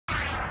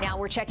Now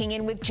we're checking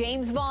in with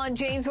James Vaughn.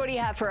 James, what do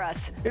you have for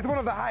us? It's one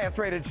of the highest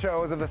rated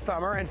shows of the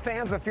summer, and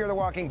fans of Fear the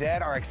Walking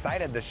Dead are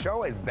excited the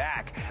show is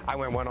back. I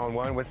went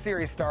one-on-one with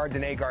series star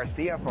Danay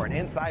Garcia for an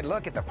inside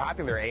look at the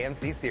popular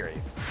AMC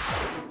series.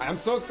 I'm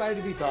so excited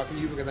to be talking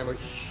to you because I'm a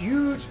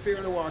huge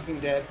Fear the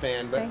Walking Dead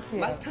fan. But Thank you.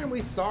 Last time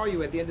we saw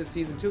you at the end of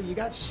season 2, you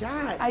got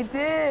shot. I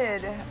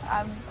did.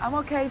 I'm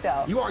okay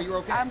though. You're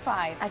okay? I'm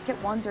fine. I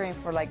kept wondering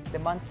for like the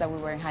months that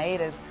we were in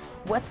hiatus,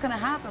 what's gonna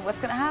happen? What's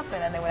gonna happen?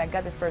 And then when I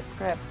got the first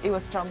script, it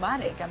was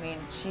traumatic. I mean,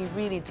 she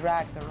really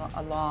drags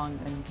along,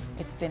 and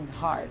it's been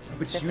hard.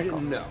 But difficult. you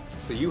didn't know,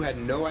 so you had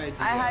no idea.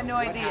 I had no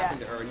what idea.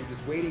 happened to her, and you're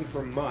just waiting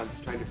for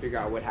months trying to figure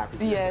out what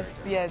happened to her.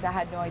 Yes, I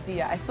had no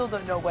idea. I still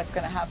don't know what's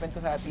gonna happen to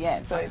her at the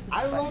end. But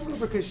I love her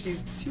because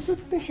she's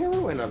like the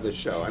heroine of the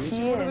show. I mean, she's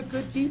one of the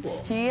good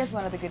people. She is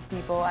one of the good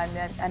people,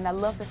 and I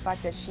love the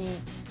fact that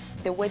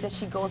the way that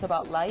she goes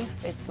about life,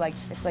 it's like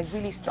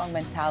really strong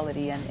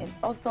mentality, and it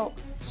also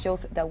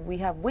shows that we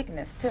have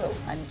weakness too,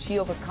 and she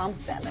overcomes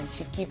them, and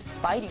she keeps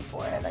fighting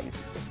for it. Like,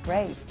 it's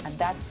great, and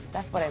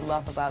that's what I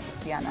love about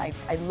Lucia.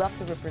 I love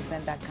to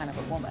represent that kind of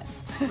a woman.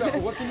 So,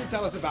 what can you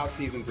tell us about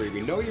season 3?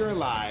 We know you're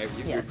alive.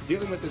 You're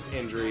dealing with this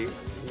injury.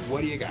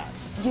 What do you got?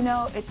 You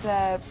know, it's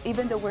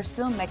even though we're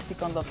still in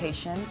Mexico on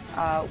location,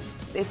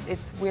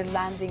 we're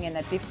landing in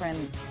a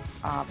different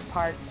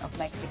part of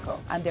Mexico,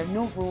 and there are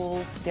new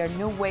rules, there are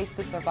new ways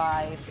to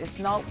survive. It's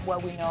not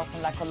what we know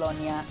from La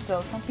Colonia, so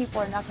some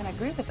people are not going to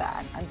agree with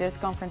that, and there's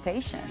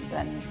confrontations,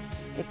 and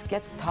it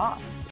gets tough.